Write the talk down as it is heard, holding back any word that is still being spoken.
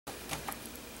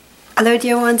Hello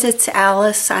dear ones, it's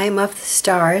Alice. I am of the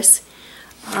stars.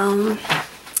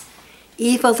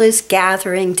 Evil is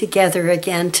gathering together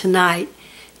again tonight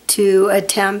to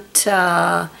attempt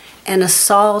an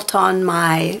assault on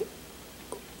my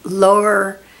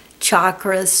lower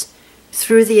chakras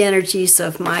through the energies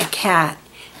of my cat.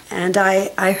 And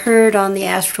I heard on the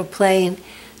astral plane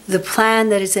the plan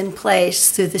that is in place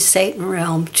through the Satan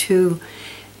realm to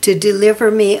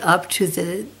deliver me up to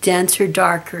the denser,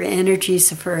 darker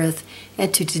energies of Earth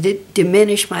and to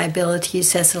diminish my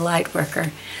abilities as a light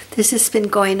worker. This has been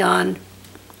going on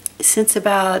since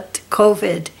about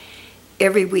COVID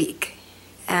every week.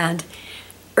 And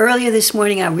earlier this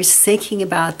morning I was thinking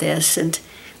about this, and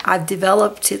I've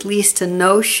developed at least a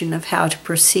notion of how to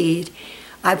proceed.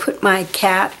 I put my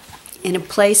cat in a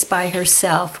place by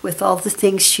herself with all the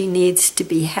things she needs to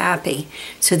be happy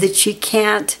so that she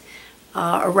can't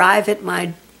arrive at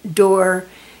my door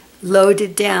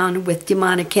loaded down with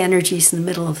demonic energies in the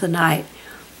middle of the night.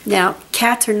 Now,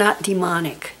 cats are not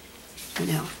demonic, you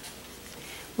know.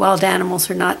 Wild animals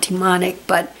are not demonic,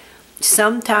 but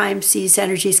sometimes these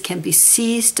energies can be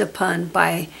seized upon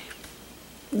by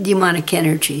demonic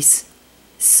energies.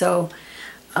 So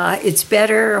it's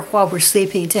better while we're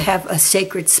sleeping to have a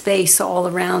sacred space all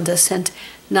around us and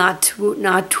not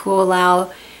to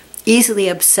allow easily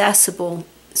accessible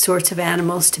sorts of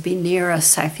animals to be near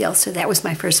us, I feel. So that was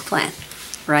my first plan,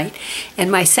 right?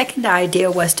 And my second idea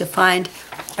was to find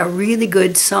a really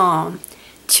good psalm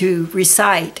to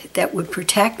recite that would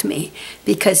protect me,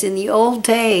 because in the old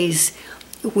days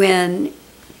when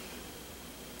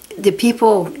the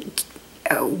people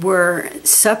were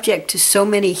subject to so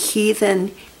many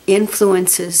heathen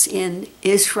influences in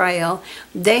Israel,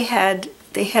 they had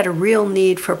a real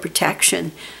need for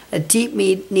protection, a deep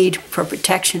need for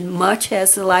protection, much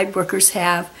as the light workers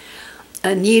have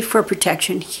a need for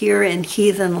protection here in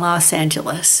heathen Los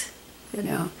Angeles, you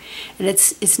know. And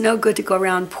it's no good to go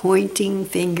around pointing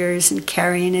fingers and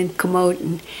carrying and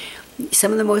promoting.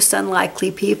 Some of the most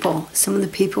unlikely people, some of the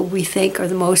people we think are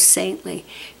the most saintly,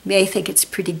 may think it's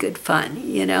pretty good fun,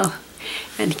 you know.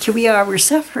 And here we are, we're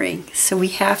suffering. So we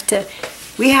have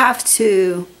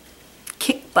to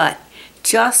kick butt,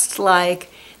 just like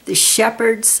the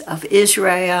shepherds of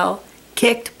Israel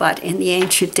kicked butt in the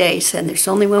ancient days. And there's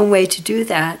only one way to do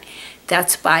that.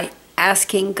 That's by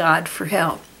asking God for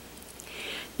help.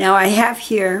 Now I have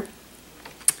here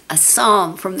a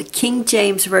psalm from the King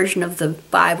James Version of the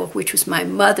Bible, which was my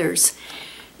mother's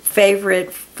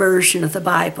favorite version of the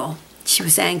Bible. She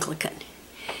was Anglican.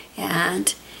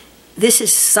 And this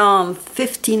is Psalm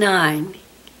 59.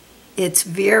 It's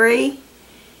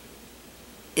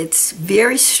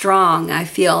very strong, I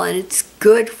feel, and it's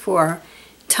good for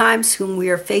times when we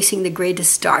are facing the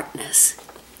greatest darkness.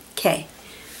 Okay,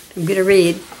 I'm going to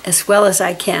read as well as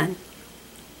I can.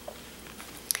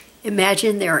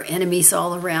 Imagine there are enemies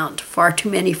all around, far too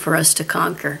many for us to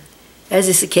conquer, as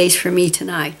is the case for me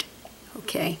tonight.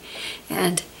 Okay,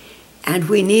 and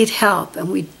we need help, and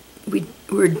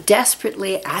we're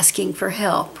desperately asking for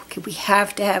help. Okay, we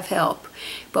have to have help,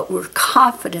 but we're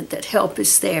confident that help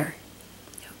is there.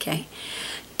 Okay,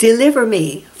 deliver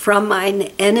me from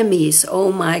mine enemies,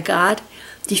 O my God.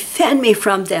 Defend me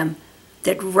from them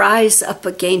that rise up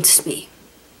against me.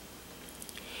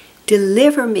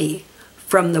 Deliver me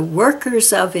from the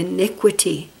workers of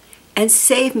iniquity, and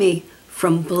save me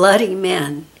from bloody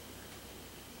men.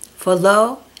 For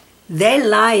lo, they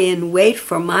lie in wait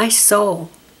for my soul.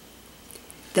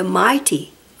 The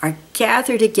mighty are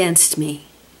gathered against me,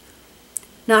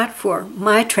 not for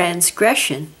my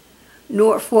transgression,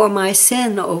 nor for my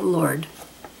sin, O Lord.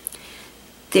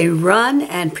 They run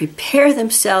and prepare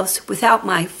themselves without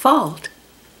my fault.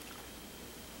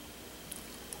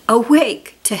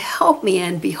 Awake to help me,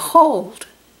 and behold,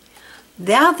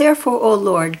 thou therefore, O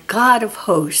Lord, God of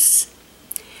hosts,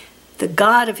 the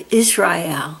God of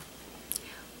Israel,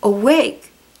 awake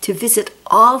to visit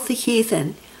all the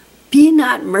heathen. Be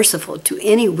not merciful to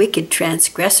any wicked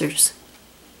transgressors.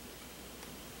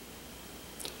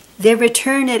 They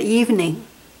return at evening,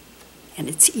 and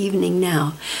it's evening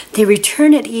now. They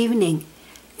return at evening.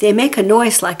 They make a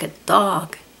noise like a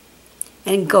dog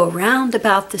and go round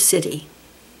about the city.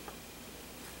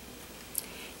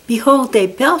 Behold, they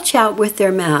belch out with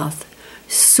their mouth.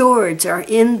 Swords are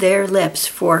in their lips,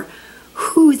 for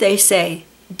who, they say,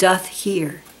 doth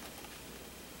hear?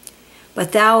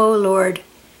 But thou, O Lord,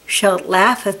 shalt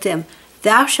laugh at them.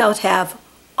 Thou shalt have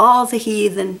all the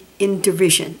heathen in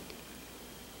derision.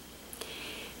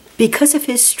 Because of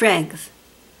his strength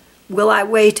will I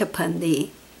wait upon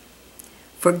thee.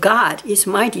 For God is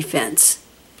my defense.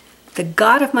 The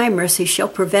God of my mercy shall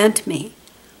prevent me.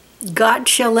 God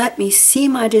shall let me see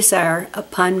my desire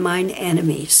upon mine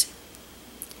enemies.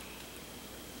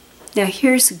 Now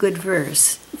here's a good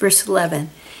verse, verse 11.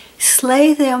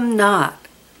 Slay them not,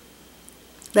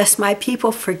 lest my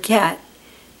people forget.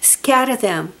 Scatter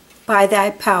them by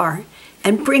thy power,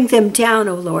 and bring them down,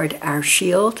 O Lord, our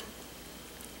shield.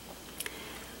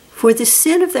 For the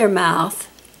sin of their mouth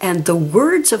and the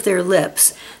words of their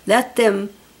lips, let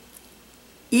them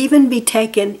even be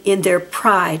taken in their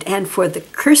pride, and for the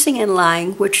cursing and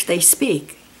lying which they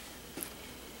speak.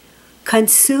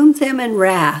 Consume them in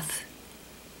wrath.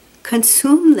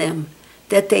 Consume them,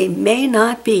 that they may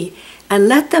not be, and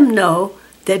let them know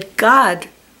that God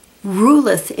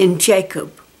ruleth in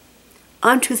Jacob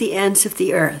unto the ends of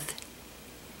the earth.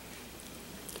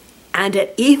 And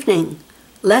at evening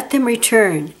let them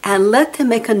return, and let them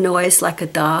make a noise like a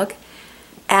dog,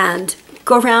 and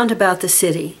go round about the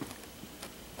city.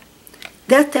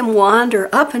 Let them wander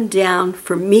up and down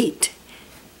for meat,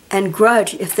 and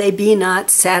grudge if they be not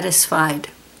satisfied.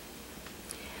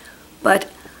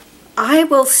 But I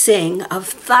will sing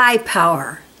of thy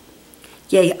power.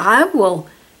 Yea, I will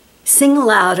sing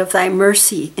aloud of thy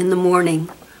mercy in the morning.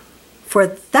 For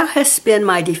thou hast been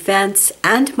my defense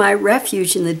and my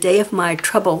refuge in the day of my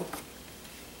trouble.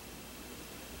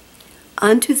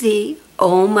 Unto thee,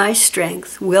 O my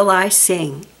strength, will I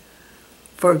sing.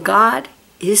 For God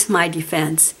is my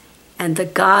defense and the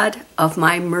God of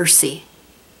my mercy.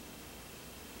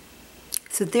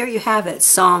 So there you have it,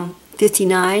 Psalm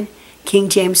 59, King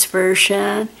James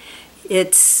Version.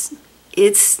 It's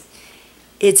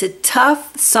a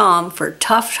tough psalm for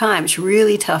tough times,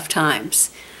 really tough times.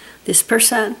 This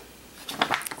person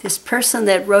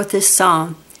that wrote this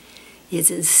psalm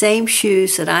is in the same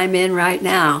shoes that I'm in right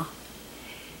now.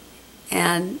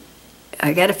 And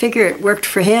I got to figure it worked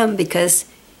for him, because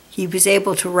he was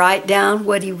able to write down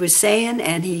what he was saying,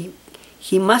 and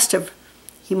he must have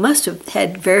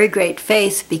had very great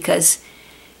faith, because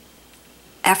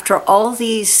after all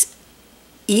these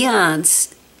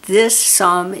eons, this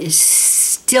psalm is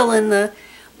still in the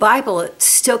Bible. It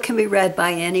still can be read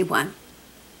by anyone.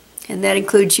 And that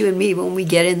includes you and me when we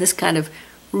get in this kind of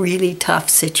really tough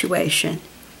situation.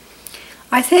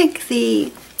 I think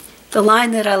the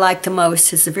line that I like the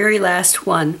most is the very last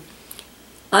one.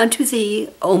 Unto thee,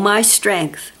 O my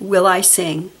strength, will I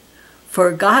sing,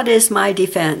 for God is my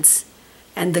defense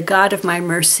and the God of my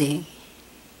mercy.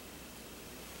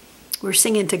 We're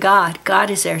singing to God. God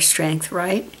is our strength,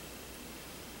 right?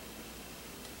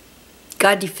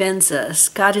 God defends us.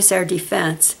 God is our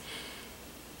defense.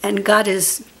 And God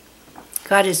is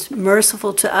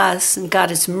merciful to us, and God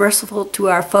is merciful to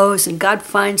our foes, and God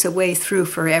finds a way through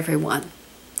for everyone.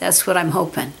 That's what I'm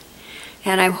hoping.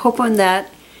 And I'm hoping that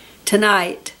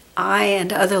tonight I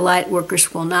and other light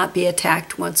workers will not be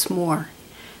attacked once more.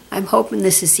 I'm hoping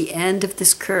this is the end of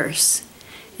this curse,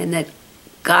 and that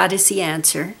God is the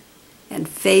answer, and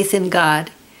faith in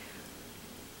God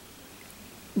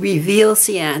reveals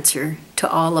the answer to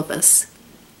all of us.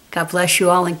 God bless you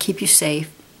all and keep you safe,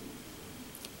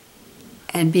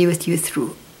 and be with you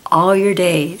through all your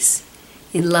days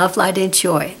in love, light, and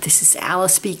joy. This is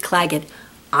Alice B. Clagett.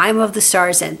 I'm of the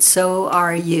stars, and so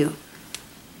are you.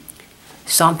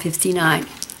 Psalm 59.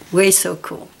 Way so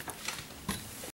cool.